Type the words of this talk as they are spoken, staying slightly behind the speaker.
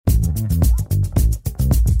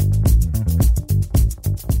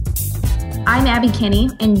I'm Abby Kinney,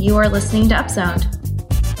 and you are listening to Upzoned.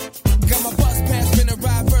 Got my bus pass, finna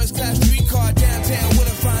ride first class streetcar downtown with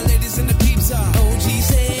the fine ladies in the peeps are. OG's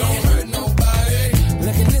head, don't hurt nobody.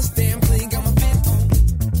 Look at this damn clean, got my fit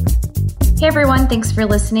on. Hey everyone, thanks for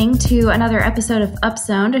listening to another episode of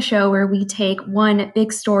Upzoned, a show where we take one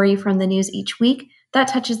big story from the news each week that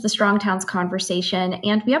touches the Strong Towns conversation,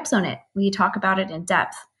 and we upzone it. We talk about it in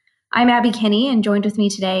depth. I'm Abby Kinney, and joined with me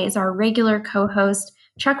today is our regular co-host,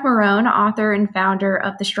 Chuck Marohn, author and founder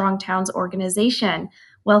of the Strong Towns organization.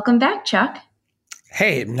 Welcome back, Chuck.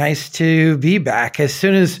 Hey, nice to be back. As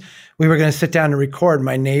soon as we were going to sit down and record,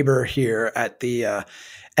 my neighbor here at the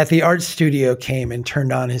art studio came and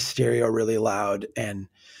turned on his stereo really loud. And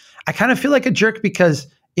I kind of feel like a jerk because,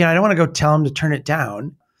 I don't want to go tell him to turn it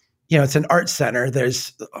down. It's an art center.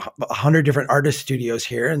 There's 100 different artist studios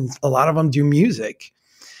here, and a lot of them do music.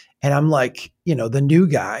 And I'm like, the new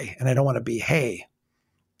guy, and I don't want to be, hey,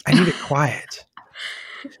 I need it quiet.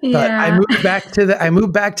 Yeah. But I moved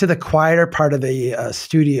back to the quieter part of the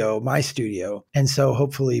studio, my studio. And so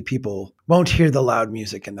hopefully people won't hear the loud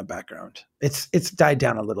music in the background. It's died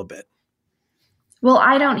down a little bit. Well,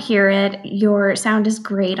 I don't hear it. Your sound is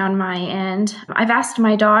great on my end. I've asked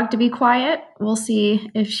my dog to be quiet. We'll see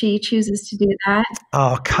if she chooses to do that.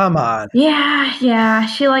 Oh, come on. Yeah.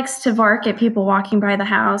 She likes to bark at people walking by the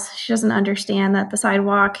house. She doesn't understand that the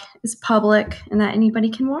sidewalk is public and that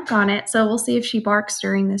anybody can walk on it. So we'll see if she barks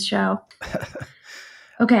during this show.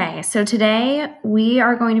 Okay, so today we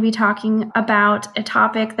are going to be talking about a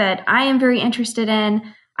topic that I am very interested in.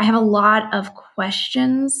 I have a lot of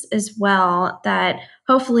questions as well that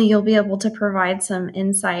hopefully you'll be able to provide some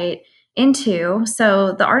insight into.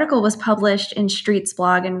 So the article was published in Streets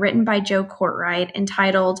Blog and written by Joe Courtright,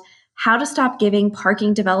 entitled How to Stop Giving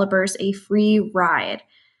Parking Developers a Free Ride.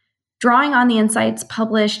 Drawing on the insights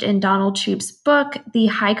published in Donald Choup's book, The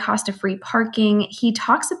High Cost of Free Parking, he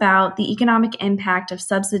talks about the economic impact of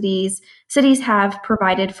subsidies cities have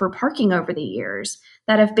provided for parking over the years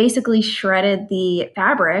that have basically shredded the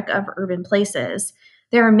fabric of urban places.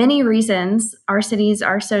 There are many reasons our cities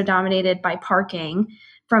are so dominated by parking,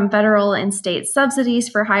 from federal and state subsidies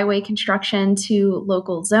for highway construction to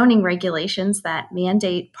local zoning regulations that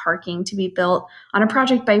mandate parking to be built on a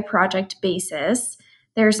project-by-project basis.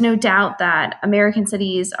 There's no doubt that American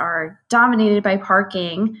cities are dominated by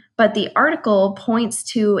parking, but the article points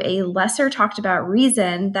to a lesser talked about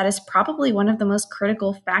reason that is probably one of the most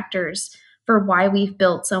critical factors for why we've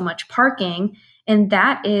built so much parking, and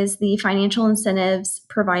that is the financial incentives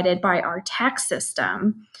provided by our tax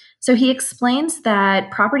system. So he explains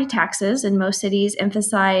that property taxes in most cities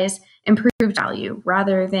emphasize improved value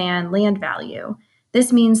rather than land value.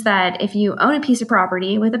 This means that if you own a piece of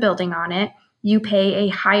property with a building on it, you pay a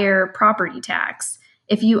higher property tax.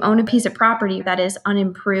 If you own a piece of property that is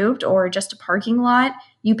unimproved or just a parking lot,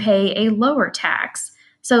 you pay a lower tax.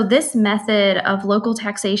 So this method of local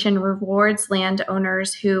taxation rewards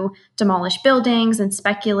landowners who demolish buildings and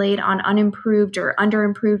speculate on unimproved or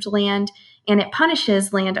underimproved land, and it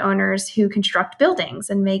punishes landowners who construct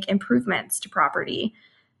buildings and make improvements to property.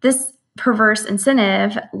 This perverse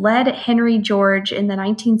incentive led Henry George in the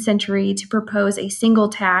 19th century to propose a single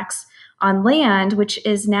tax on land, which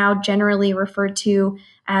is now generally referred to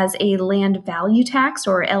as a land value tax,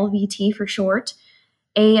 or LVT for short.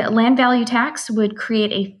 A land value tax would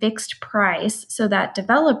create a fixed price so that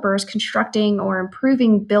developers constructing or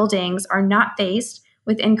improving buildings are not faced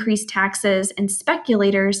with increased taxes, and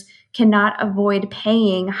speculators cannot avoid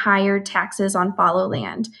paying higher taxes on fallow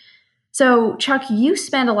land. So, Chuck, you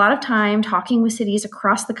spend a lot of time talking with cities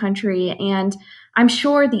across the country, and I'm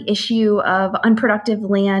sure the issue of unproductive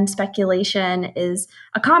land speculation is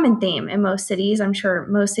a common theme in most cities. I'm sure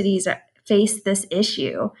most cities face this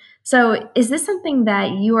issue. So is this something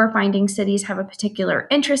that you are finding cities have a particular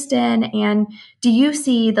interest in? And do you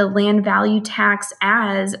see the land value tax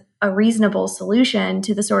as a reasonable solution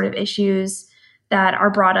to the sort of issues that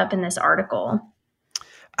are brought up in this article?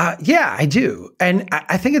 Yeah, I do. And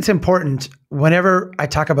I think it's important whenever I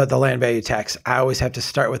talk about the land value tax, I always have to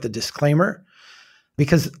start with a disclaimer,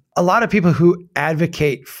 because a lot of people who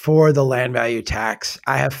advocate for the land value tax,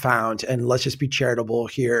 I have found, and let's just be charitable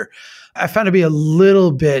here, I found to be a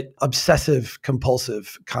little bit obsessive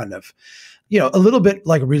compulsive, kind of, a little bit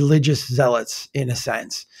like religious zealots in a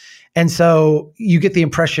sense. And so you get the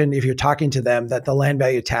impression, if you're talking to them, that the land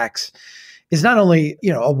value tax is not only,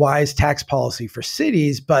 a wise tax policy for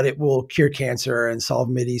cities, but it will cure cancer and solve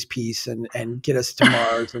Mideast peace and get us to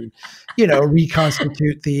Mars and,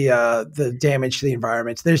 reconstitute the damage to the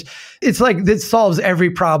environment. It's like this solves every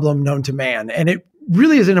problem known to man. And it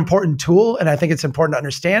really is an important tool, and I think it's important to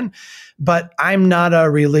understand, but I'm not a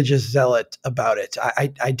religious zealot about it.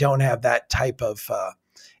 I don't have that type of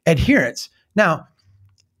adherence. Now,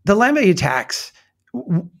 the land value tax,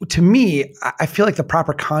 to me, I feel like the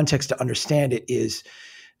proper context to understand it is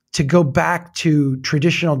to go back to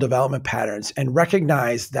traditional development patterns and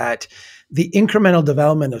recognize that the incremental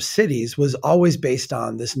development of cities was always based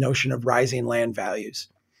on this notion of rising land values.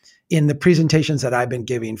 In the presentations that I've been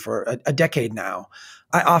giving for a decade now,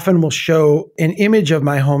 I often will show an image of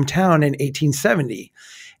my hometown in 1870.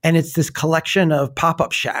 And it's this collection of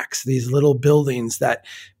pop-up shacks, these little buildings that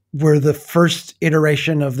were the first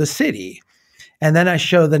iteration of the city. And then I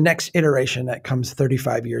show the next iteration that comes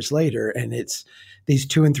 35 years later, and it's these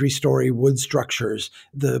 2- and 3-story wood structures.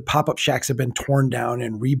 The pop-up shacks have been torn down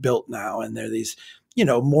and rebuilt now, and they're these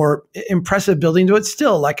more impressive buildings, but it's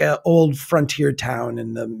still like an old frontier town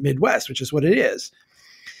in the Midwest, which is what it is.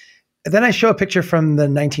 And then I show a picture from the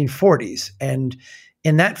 1940s. And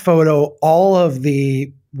in that photo, all of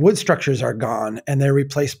the wood structures are gone and they're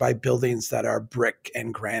replaced by buildings that are brick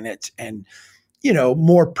and granite and,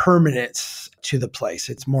 more permanence to the place.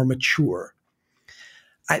 It's more mature.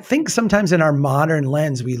 I think sometimes in our modern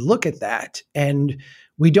lens, we look at that and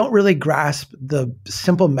we don't really grasp the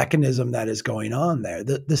simple mechanism that is going on there.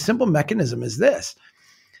 The simple mechanism is this.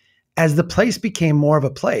 As the place became more of a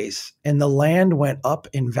place and the land went up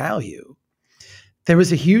in value, there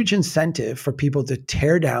was a huge incentive for people to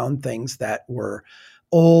tear down things that were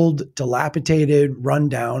old, dilapidated, run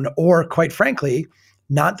down, or quite frankly,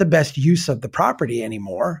 not the best use of the property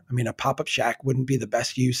anymore. I mean, a pop-up shack wouldn't be the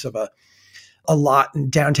best use of a lot in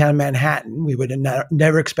downtown Manhattan. We would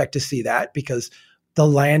never expect to see that because the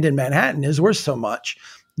land in Manhattan is worth so much.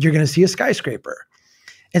 You're going to see a skyscraper.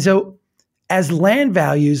 And so as land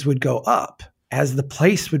values would go up, as the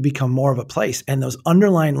place would become more of a place and those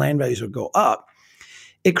underlying land values would go up,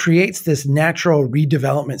 it creates this natural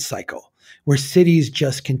redevelopment cycle where cities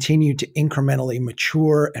just continue to incrementally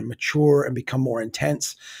mature and become more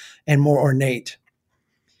intense and more ornate.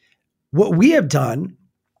 What we have done,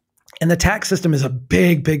 and the tax system is a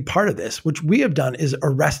big, big part of this, which we have done is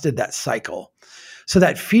arrested that cycle. So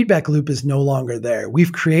that feedback loop is no longer there.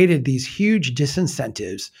 We've created these huge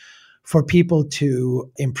disincentives for people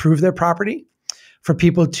to improve their property, for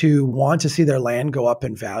people to want to see their land go up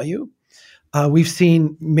in value. We've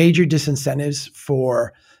seen major disincentives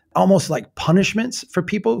for almost like punishments for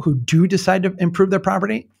people who do decide to improve their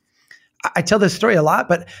property. I tell this story a lot,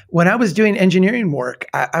 but when I was doing engineering work,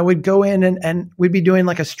 I would go in and we'd be doing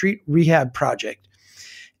like a street rehab project.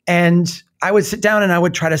 And I would sit down and I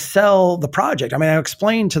would try to sell the project. I mean, I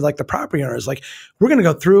explained to like the property owners, like, we're going to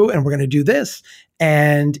go through and we're going to do this.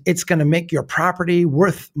 And it's going to make your property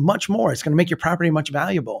worth much more. It's going to make your property much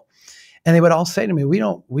valuable. And they would all say to me, we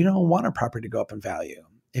don't want our property to go up in value.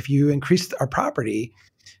 If you increase our property,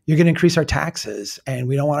 you're going to increase our taxes. And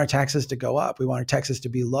we don't want our taxes to go up. We want our taxes to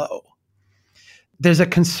be low. There's a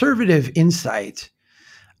conservative insight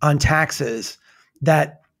on taxes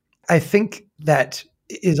that I think that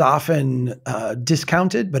is often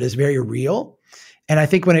discounted, but is very real. And I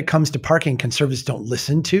think when it comes to parking, conservatives tend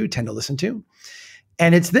to listen to.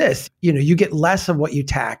 And it's this, you get less of what you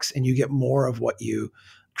tax and you get more of what you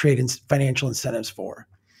create financial incentives for.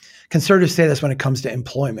 Conservatives say this when it comes to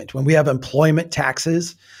employment. When we have employment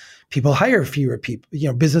taxes, people hire fewer people,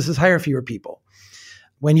 businesses hire fewer people.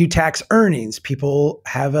 When you tax earnings, people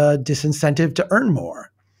have a disincentive to earn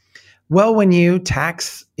more. Well, when you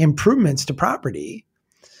tax improvements to property,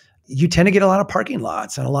 you tend to get a lot of parking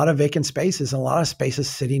lots and a lot of vacant spaces and a lot of spaces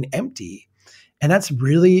sitting empty. And that's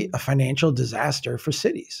really a financial disaster for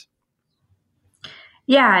cities.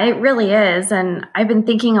 Yeah, it really is. And I've been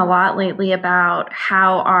thinking a lot lately about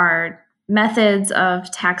how our methods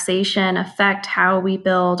of taxation affect how we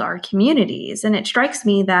build our communities. And it strikes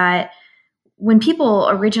me that when people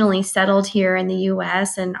originally settled here in the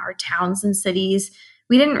US and our towns and cities,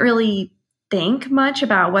 we didn't really think much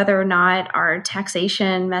about whether or not our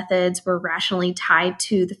taxation methods were rationally tied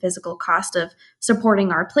to the physical cost of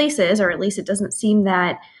supporting our places, or at least it doesn't seem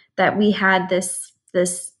that we had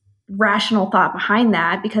this rational thought behind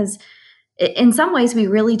that, because in some ways we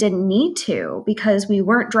really didn't need to, because we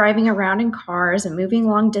weren't driving around in cars and moving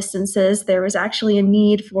long distances. There was actually a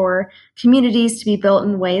need for communities to be built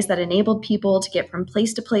in ways that enabled people to get from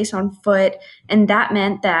place to place on foot. And that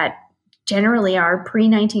meant that generally our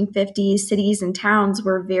pre-1950s cities and towns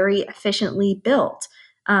were very efficiently built,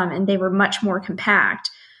 and they were much more compact.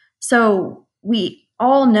 So we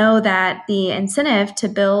all know that the incentive to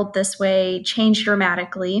build this way changed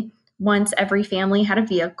dramatically once every family had a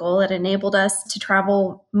vehicle, it enabled us to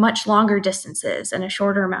travel much longer distances in a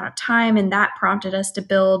shorter amount of time. And that prompted us to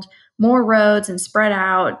build more roads and spread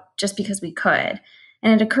out just because we could.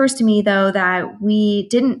 And it occurs to me, though, that we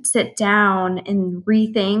didn't sit down and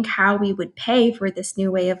rethink how we would pay for this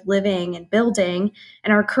new way of living and building.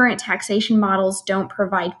 And our current taxation models don't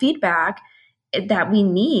provide feedback that we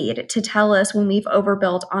need to tell us when we've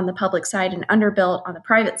overbuilt on the public side and underbuilt on the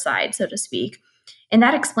private side, so to speak. And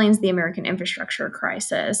that explains the American infrastructure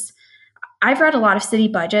crisis. I've read a lot of city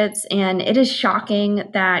budgets, and it is shocking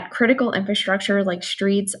that critical infrastructure like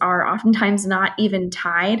streets are oftentimes not even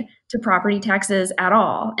tied to property taxes at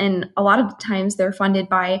all. And a lot of times they're funded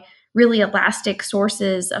by really elastic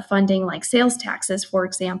sources of funding like sales taxes, for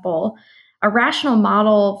example. A rational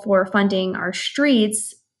model for funding our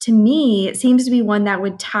streets, to me, it seems to be one that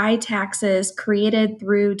would tie taxes created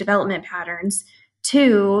through development patterns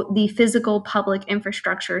to the physical public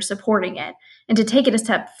infrastructure supporting it. And to take it a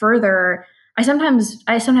step further, I sometimes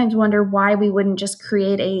wonder why we wouldn't just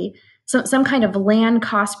create some kind of land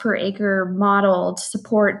cost per acre model to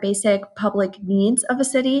support basic public needs of a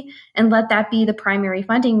city and let that be the primary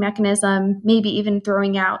funding mechanism, maybe even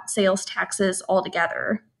throwing out sales taxes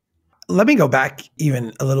altogether. Let me go back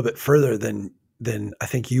even a little bit further than I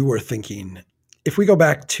think you were thinking. If we go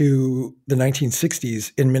back to the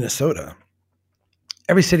 1960s in Minnesota,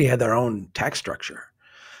 every city had their own tax structure.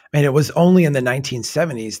 I mean, it was only in the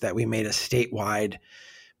 1970s that we made a statewide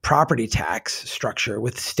property tax structure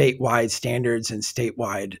with statewide standards and a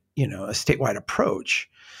statewide approach.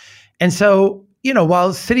 And so,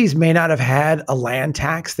 while cities may not have had a land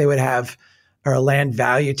tax, they would have or a land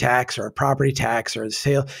value tax or a property tax or a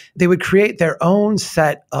sale, they would create their own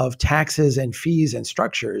set of taxes and fees and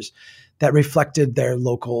structures that reflected their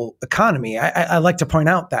local economy. I like to point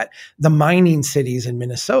out that the mining cities in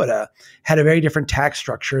Minnesota had a very different tax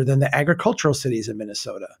structure than the agricultural cities in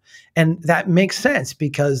Minnesota. And that makes sense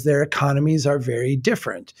because their economies are very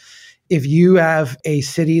different. If you have a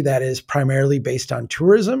city that is primarily based on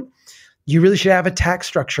tourism, you really should have a tax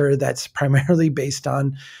structure that's primarily based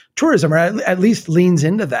on tourism, or at least leans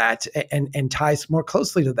into that and ties more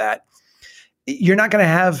closely to that. You're not going to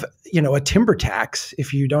have, a timber tax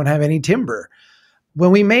if you don't have any timber.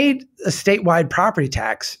 When we made a statewide property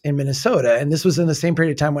tax in Minnesota, and this was in the same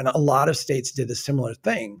period of time when a lot of states did a similar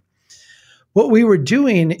thing, what we were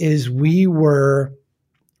doing is we were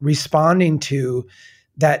responding to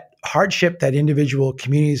that hardship that individual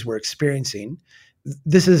communities were experiencing.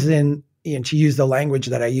 This is to use the language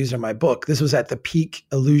that I use in my book, this was at the peak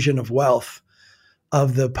illusion of wealth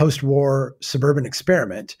of the post-war suburban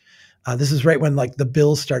experiment. This is right when the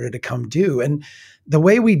bills started to come due. And the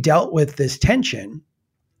way we dealt with this tension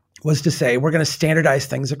was to say, we're going to standardize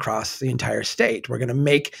things across the entire state. We're going to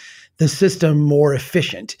make the system more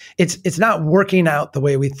efficient. It's not working out the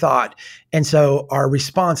way we thought. And so our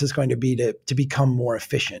response is going to be to become more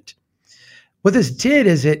efficient. What this did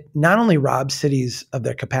is it not only robbed cities of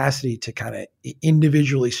their capacity to kind of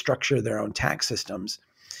individually structure their own tax systems,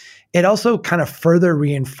 it also kind of further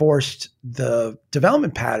reinforced the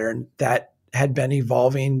development pattern that had been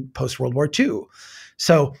evolving post-World War II.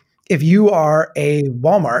 So if you are a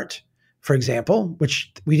Walmart, for example,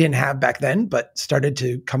 which we didn't have back then, but started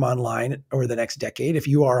to come online over the next decade, if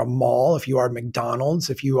you are a mall, if you are McDonald's,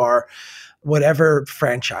 if you are whatever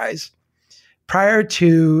franchise, prior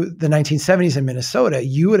to the 1970s in Minnesota,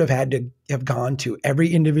 you would have had to have gone to every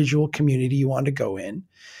individual community you wanted to go in,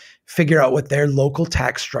 figure out what their local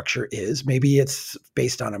tax structure is. Maybe it's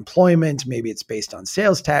based on employment. Maybe it's based on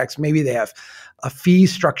sales tax. Maybe they have a fee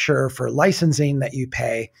structure for licensing that you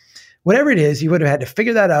pay. Whatever it is, you would have had to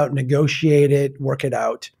figure that out, negotiate it, work it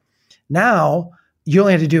out. Now, you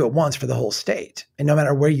only had to do it once for the whole state. And no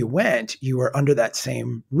matter where you went, you were under that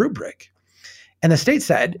same rubric. And the state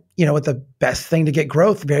said, what the best thing to get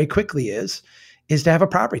growth very quickly is to have a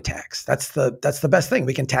property tax. That's the best thing.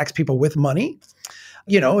 We can tax people with money.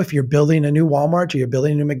 If you're building a new Walmart or you're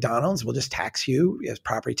building a new McDonald's, we'll just tax you as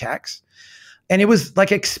property tax. And it was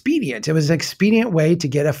expedient. It was an expedient way to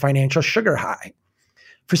get a financial sugar high.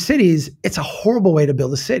 For cities, it's a horrible way to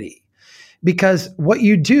build a city because what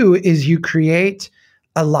you do is you create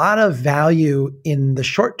a lot of value in the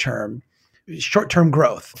short-term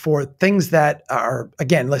growth for things that are,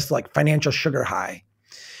 again, less like financial sugar high.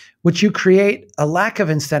 What you create a lack of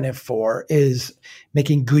incentive for is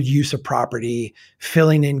making good use of property,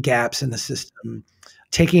 filling in gaps in the system,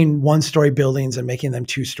 taking one-story buildings and making them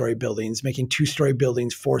two-story buildings, making two-story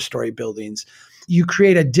buildings, four-story buildings. You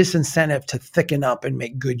create a disincentive to thicken up and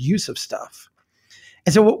make good use of stuff.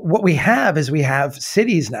 And so what we have is we have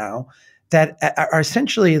cities now that are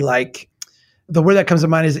essentially like the word that comes to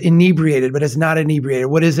mind is inebriated, but it's not inebriated.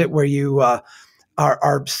 What is it where you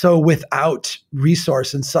are so without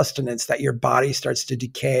resource and sustenance that your body starts to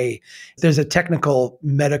decay? There's a technical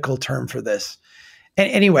medical term for this.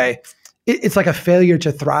 And anyway, it's like a failure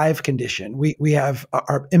to thrive condition. We have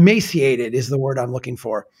are emaciated is the word I'm looking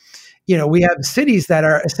for. We have cities that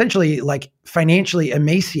are essentially like financially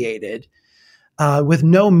emaciated with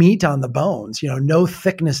no meat on the bones, no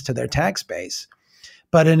thickness to their tax base,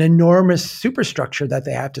 but an enormous superstructure that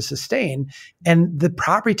they have to sustain. And the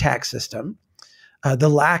property tax system, the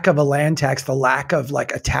lack of a land tax, the lack of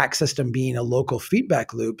like a tax system being a local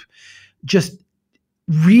feedback loop just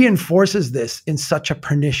reinforces this in such a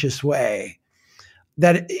pernicious way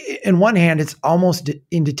that in one hand, it's almost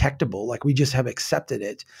indetectable, like we just have accepted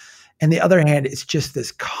it. And the other hand, it's just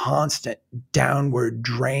this constant downward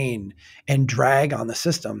drain and drag on the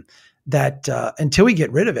system that until we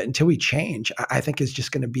get rid of it, until we change, I think is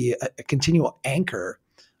just going to be a continual anchor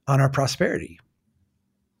on our prosperity.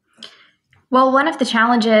 Well, one of the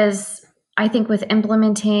challenges, I think, with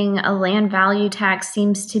implementing a land value tax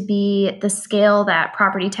seems to be the scale that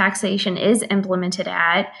property taxation is implemented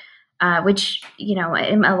at, which, in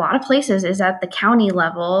a lot of places is at the county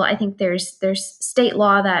level. I think there's state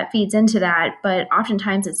law that feeds into that, but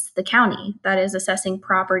oftentimes it's the county that is assessing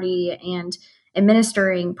property and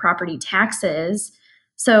administering property taxes.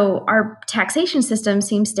 So our taxation system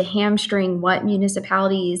seems to hamstring what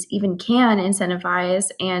municipalities even can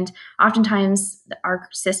incentivize. And oftentimes our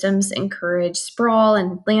systems encourage sprawl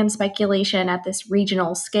and land speculation at this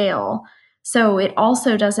regional scale. So it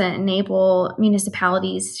also doesn't enable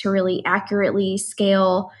municipalities to really accurately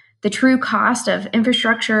scale the true cost of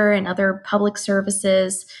infrastructure and other public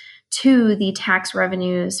services to the tax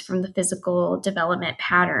revenues from the physical development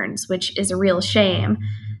patterns, which is a real shame.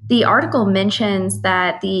 The article mentions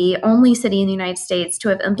that the only city in the United States to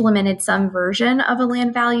have implemented some version of a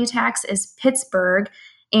land value tax is Pittsburgh.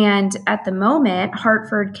 And at the moment,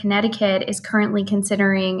 Hartford, Connecticut is currently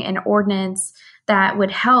considering an ordinance that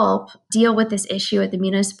would help deal with this issue at the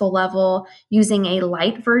municipal level using a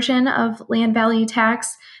light version of land value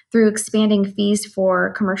tax through expanding fees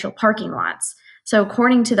for commercial parking lots. So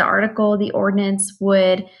according to the article, the ordinance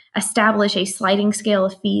would establish a sliding scale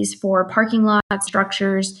of fees for parking lot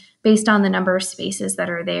structures based on the number of spaces that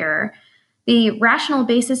are there. The rational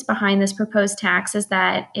basis behind this proposed tax is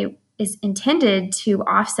that it is intended to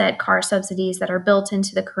offset car subsidies that are built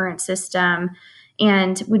into the current system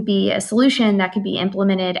and would be a solution that could be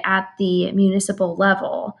implemented at the municipal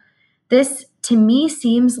level. This, to me,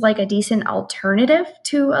 seems like a decent alternative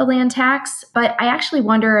to a land tax, but I actually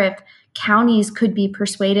wonder if counties could be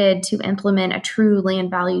persuaded to implement a true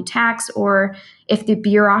land value tax, or if the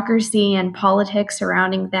bureaucracy and politics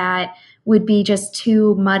surrounding that would be just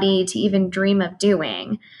too muddy to even dream of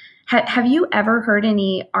doing. Have you ever heard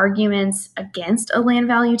any arguments against a land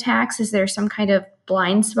value tax? Is there some kind of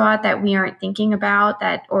blind spot that we aren't thinking about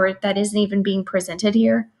or that isn't even being presented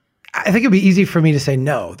here? I think it'd be easy for me to say,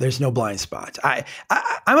 no, there's no blind spot.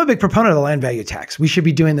 I'm a big proponent of the land value tax. We should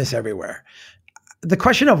be doing this everywhere. The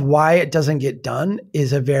question of why it doesn't get done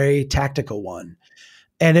is a very tactical one.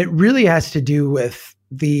 And it really has to do with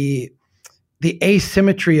the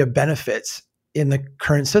asymmetry of benefits in the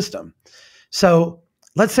current system. So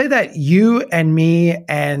let's say that you and me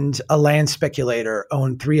and a land speculator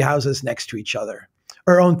own 3 houses next to each other,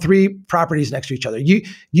 or own 3 properties next to each other.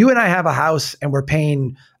 You and I have a house and we're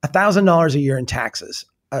paying $1,000 a year in taxes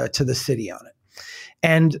to the city on it.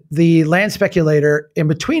 And the land speculator in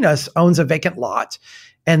between us owns a vacant lot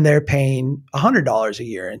and they're paying $100 a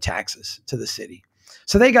year in taxes to the city.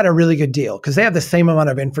 So they got a really good deal because they have the same amount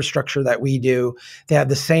of infrastructure that we do. They have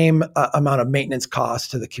the same amount of maintenance costs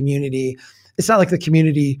to the community. It's not like the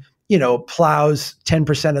community, plows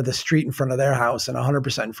 10% of the street in front of their house and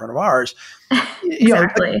 100% in front of ours.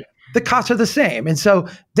 Exactly. The costs are the same. And so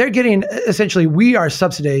they're getting, essentially, we are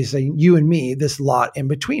subsidizing, you and me, this lot in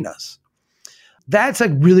between us. That's a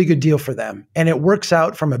really good deal for them. And it works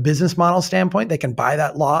out from a business model standpoint. They can buy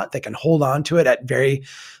that lot. They can hold on to it at very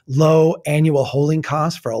low annual holding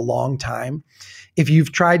costs for a long time. If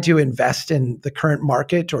you've tried to invest in the current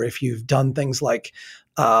market, or if you've done things like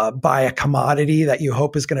buy a commodity that you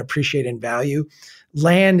hope is going to appreciate in value,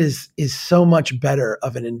 land is so much better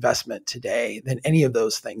of an investment today than any of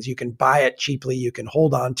those things. You can buy it cheaply. You can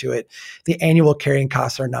hold on to it. The annual carrying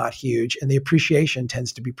costs are not huge, and the appreciation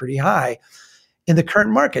tends to be pretty high in the current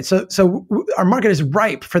market. So our market is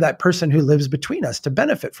ripe for that person who lives between us to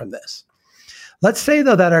benefit from this. Let's say,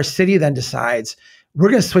 though, that our city then decides we're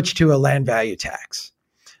going to switch to a land value tax.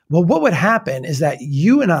 Well, what would happen is that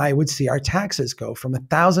you and I would see our taxes go from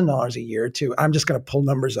 $1,000 a year to, I'm just going to pull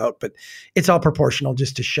numbers out, but it's all proportional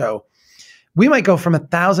just to show. We might go from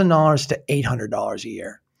 $1,000 to $800 a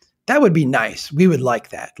year. That would be nice. We would like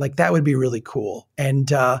that. Like that would be really cool. And,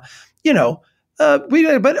 but a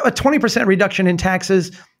 20% reduction in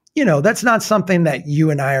taxes, that's not something that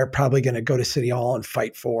you and I are probably going to go to City Hall and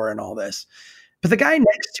fight for and all this. But the guy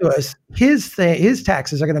next to us, his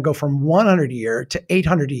taxes are going to go from $100 a year to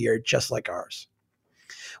 $800 a year, just like ours.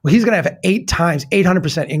 Well, he's going to have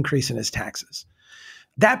 800% increase in his taxes.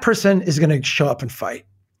 That person is going to show up and fight.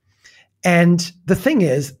 And the thing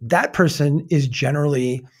is, that person is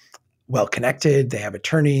generally well-connected. They have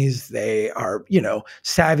attorneys. They are,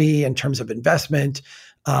 savvy in terms of investment.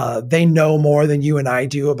 They know more than you and I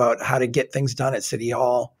do about how to get things done at City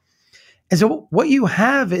Hall. And so what you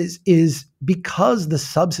have is because the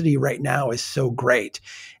subsidy right now is so great,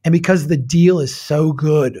 and because the deal is so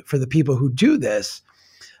good for the people who do this,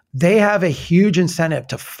 they have a huge incentive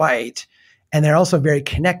to fight. And they're also very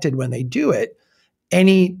connected when they do it,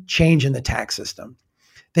 any change in the tax system.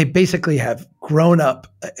 They basically have grown up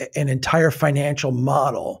an entire financial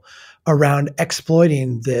model around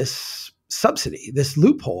exploiting this subsidy, this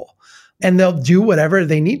loophole. And they'll do whatever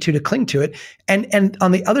they need to cling to it. And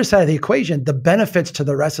on the other side of the equation, the benefits to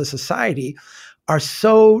the rest of society are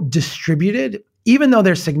so distributed, even though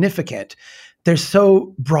they're significant, they're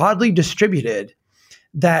so broadly distributed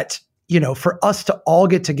that, for us to all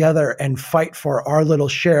get together and fight for our little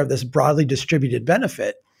share of this broadly distributed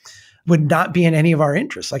benefit would not be in any of our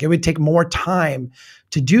interests. Like it would take more time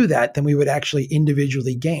to do that than we would actually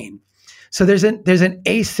individually gain. So there's an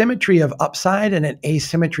asymmetry of upside and an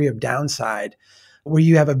asymmetry of downside, where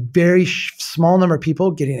you have a very small number of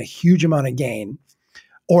people getting a huge amount of gain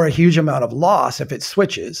or a huge amount of loss if it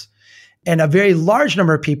switches, and a very large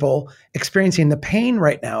number of people experiencing the pain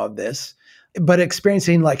right now of this, but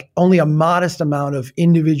experiencing like only a modest amount of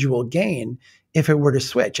individual gain if it were to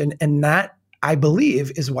switch. And that, I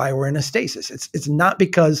believe, is why we're in a stasis. It's not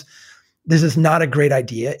because this is not a great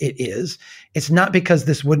idea. It is. It's not because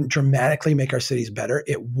this wouldn't dramatically make our cities better.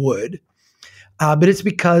 It would. But it's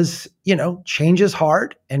because, change is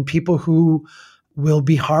hard, and people who will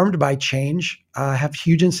be harmed by change have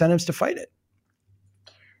huge incentives to fight it.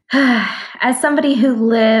 As somebody who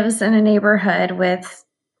lives in a neighborhood with,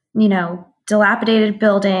 dilapidated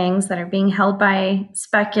buildings that are being held by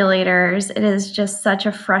speculators, it is just such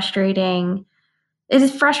a it is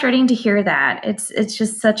frustrating to hear that. It's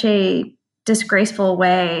just such a disgraceful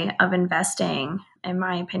way of investing, in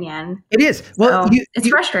my opinion. It is. Well, so it's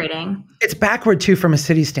frustrating. It's backward too from a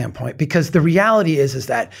city standpoint, because the reality is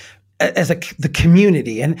that as the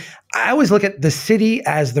community, and I always look at the city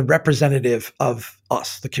as the representative of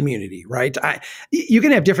us, the community, right? You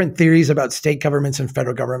can have different theories about state governments and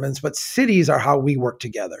federal governments, but cities are how we work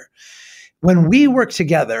together. When we work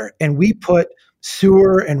together and we put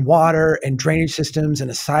sewer and water and drainage systems and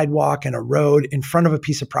a sidewalk and a road in front of a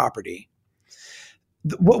piece of property,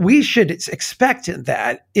 what we should expect in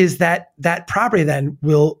that is that property then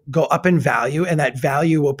will go up in value, and that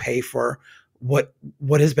value will pay for what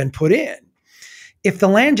has been put in. If the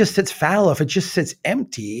land just sits fallow, if it just sits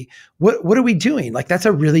empty, what are we doing? Like, that's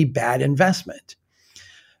a really bad investment.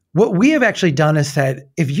 What we have actually done is said,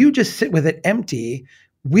 if you just sit with it empty,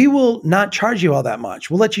 we will not charge you all that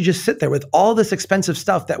much. We'll let you just sit there with all this expensive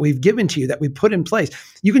stuff that we've given to you, that we put in place.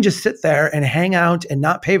 You can just sit there and hang out and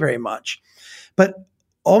not pay very much. But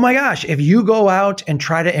oh my gosh, if you go out and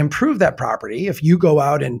try to improve that property, if you go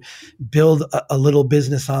out and build a little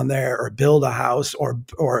business on there, or build a house,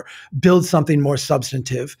 or build something more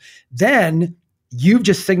substantive, then you've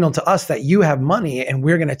just signaled to us that you have money and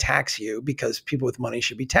we're going to tax you, because people with money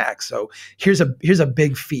should be taxed. So here's a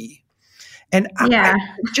big fee. And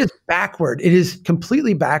it's just backward. It is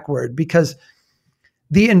completely backward, because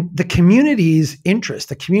the community's interest,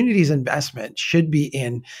 the community's investment should be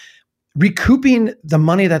in recouping the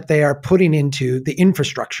money that they are putting into the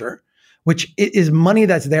infrastructure, which is money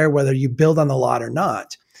that's there whether you build on the lot or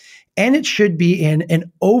not. And it should be in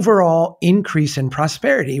an overall increase in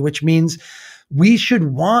prosperity, which means we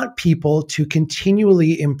should want people to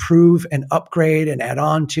continually improve and upgrade and add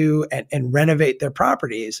on to and renovate their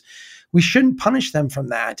properties. We shouldn't punish them from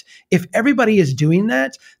that. If everybody is doing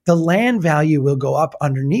that, the land value will go up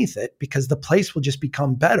underneath it, because the place will just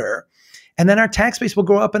become better. And then our tax base will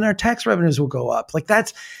go up and our tax revenues will go up. Like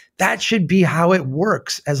that should be how it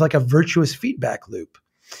works, as like a virtuous feedback loop.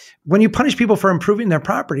 When you punish people for improving their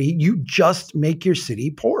property, you just make your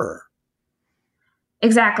city poorer.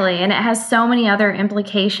 Exactly. And it has so many other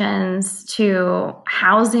implications to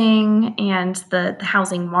housing and the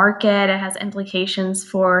housing market. It has implications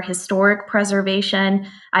for historic preservation.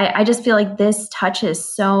 I just feel like this touches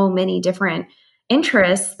so many different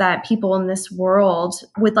interests that people in this world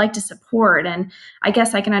would like to support. And I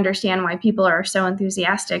guess I can understand why people are so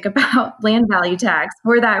enthusiastic about land value tax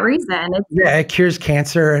for that reason. Yeah, it cures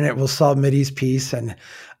cancer and it will solve Mideast peace and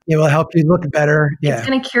it will help you look better. It's Yeah.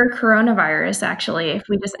 going to cure coronavirus, actually, if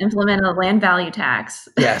we just implement a land value tax.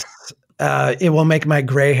 Yes. It will make my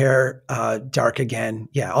gray hair dark again.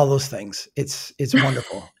 Yeah, all those things. It's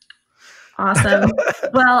wonderful. Awesome.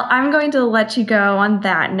 Well, I'm going to let you go on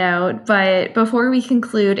that note. But before we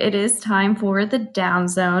conclude, it is time for the Down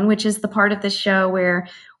Zone, which is the part of the show where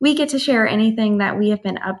we get to share anything that we have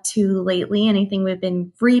been up to lately, anything we've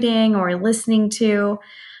been reading or listening to.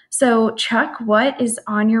 So, Chuck, what is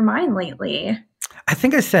on your mind lately? I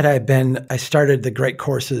think I said I started the Great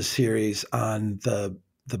Courses series on the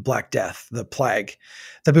Black Death, the plague,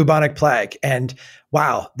 the bubonic plague. And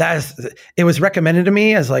wow, it was recommended to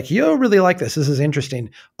me as like, you'll really like this. This is interesting.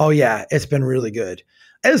 Oh yeah, it's been really good.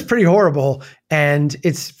 It was pretty horrible. And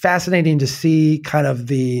it's fascinating to see kind of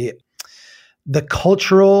the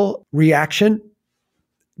cultural reaction,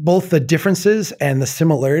 both the differences and the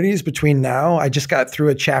similarities between now. I just got through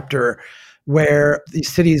a chapter where these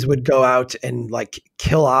cities would go out and like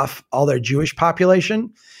kill off all their Jewish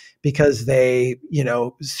population because they,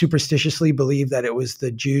 superstitiously believed that it was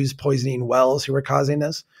the Jews poisoning wells who were causing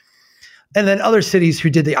this. And then other cities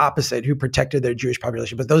who did the opposite, who protected their Jewish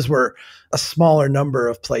population. But those were a smaller number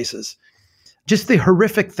of places. Just the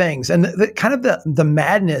horrific things and the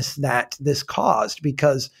madness that this caused,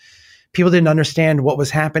 because people didn't understand what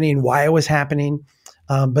was happening, why it was happening.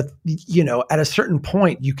 But at a certain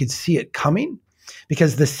point, you could see it coming,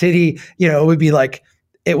 because the city, it would be like,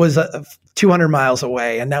 it was 200 miles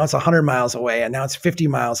away, and now it's 100 miles away, and now it's 50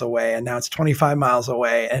 miles away, and now it's 25 miles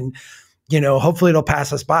away. And, hopefully it'll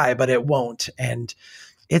pass us by, but it won't. And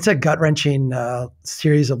it's a gut-wrenching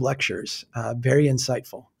series of lectures, very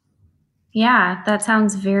insightful. Yeah, that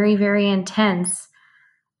sounds very, very intense.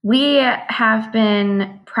 We have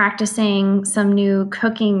been practicing some new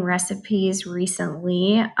cooking recipes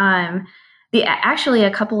recently. Actually,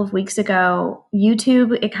 a couple of weeks ago,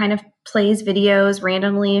 YouTube, it kind of plays videos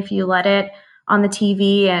randomly if you let it on the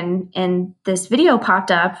TV, and this video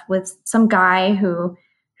popped up with some guy who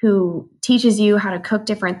teaches you how to cook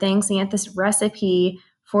different things. And he had this recipe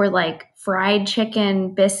for like fried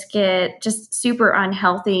chicken biscuit, just super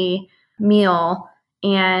unhealthy meal.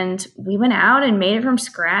 And we went out and made it from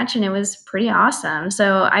scratch, and it was pretty awesome.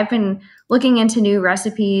 So I've been looking into new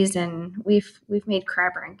recipes, and we've made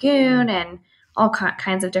crab rangoon and all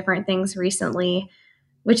kinds of different things recently,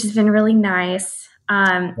 which has been really nice.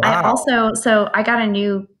 Wow. I got a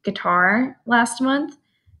new guitar last month,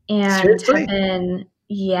 and Seriously?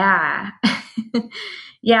 yeah,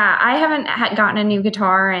 I haven't gotten a new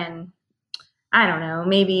guitar in, I don't know,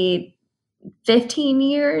 maybe 15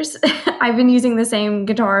 years. I've been using the same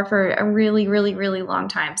guitar for a really, really, really long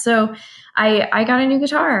time. So I got a new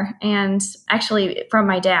guitar, and actually from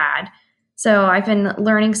my dad. So I've been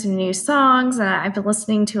learning some new songs, and I've been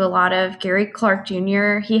listening to a lot of Gary Clark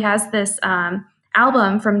Jr. He has this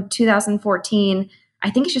album from 2014. I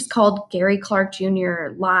think it's just called Gary Clark Jr.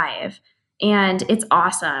 Live, and it's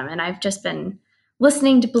awesome. And I've just been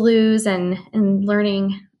listening to blues and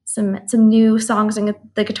learning some new songs on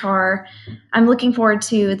the guitar. I'm looking forward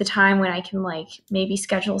to the time when I can like maybe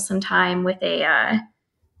schedule some time with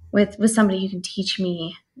with somebody who can teach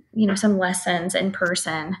me, some lessons in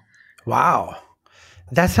person. Wow.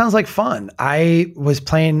 That sounds like fun. I was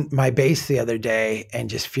playing my bass the other day and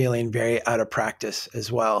just feeling very out of practice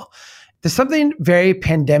as well. There's something very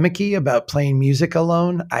pandemic-y about playing music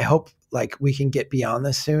alone. I hope like we can get beyond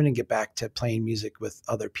this soon and get back to playing music with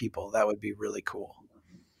other people. That would be really cool.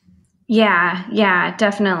 Yeah,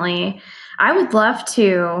 definitely. I would love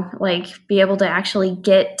to be able to actually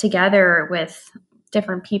get together with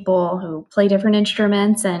different people who play different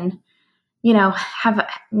instruments and, have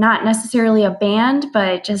not necessarily a band,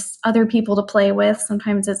 but just other people to play with.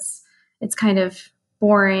 Sometimes it's kind of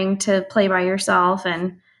boring to play by yourself,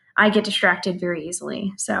 and I get distracted very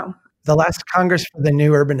easily. So the last Congress for the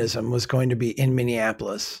New Urbanism was going to be in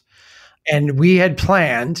Minneapolis, and we had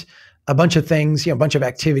planned a bunch of things, a bunch of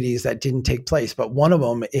activities that didn't take place. But one of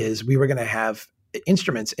them is we were going to have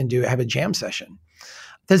instruments and have a jam session.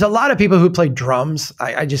 There's a lot of people who play drums.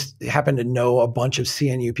 I just happen to know a bunch of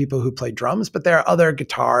CNU people who play drums, but there are other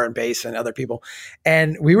guitar and bass and other people.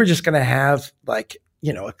 And we were just going to have like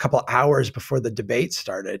a couple hours before the debate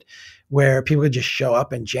started, where people could just show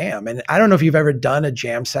up and jam. And I don't know if you've ever done a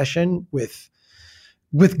jam session with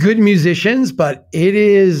good musicians, but it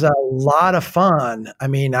is a lot of fun. I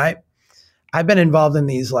mean, I've been involved in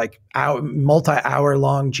these like multi-hour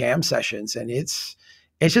long jam sessions, and it's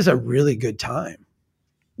just a really good time.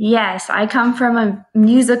 Yes, I come from a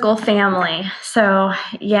musical family. So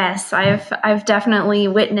yes, I've definitely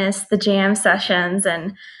witnessed the jam sessions,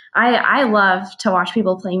 and I love to watch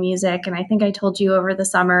people play music. And I think I told you over the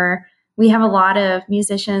summer, we have a lot of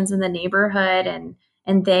musicians in the neighborhood,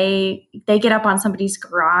 and they get up on somebody's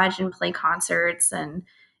garage and play concerts, and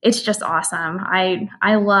it's just awesome.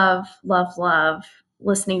 I love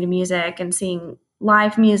listening to music and seeing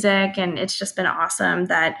live music, and it's just been awesome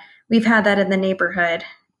that we've had that in the neighborhood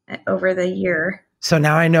over the year. So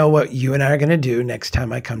now I know what you and I are going to do next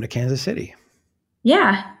time I come to Kansas City.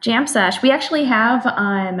 Yeah, jam sesh. We actually have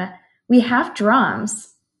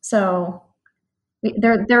drums. So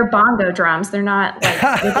they're bongo drums. They're not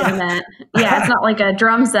like legitimate. Yeah, it's not like a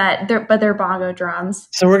drum set, but they're bongo drums.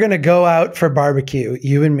 So we're going to go out for barbecue,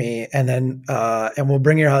 you and me, and then and we'll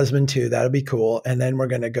bring your husband too. That'll be cool. And then we're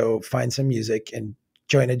going to go find some music and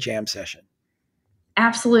join a jam session.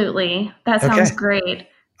 Absolutely. That sounds great.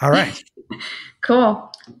 All right.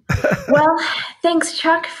 Cool. Well, thanks,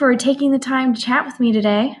 Chuck, for taking the time to chat with me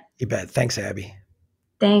today. You bet. Thanks, Abby.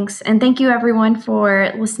 Thanks. And thank you, everyone,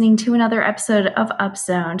 for listening to another episode of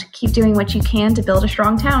Upzoned. Keep doing what you can to build a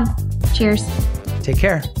strong town. Cheers. Take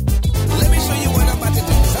care.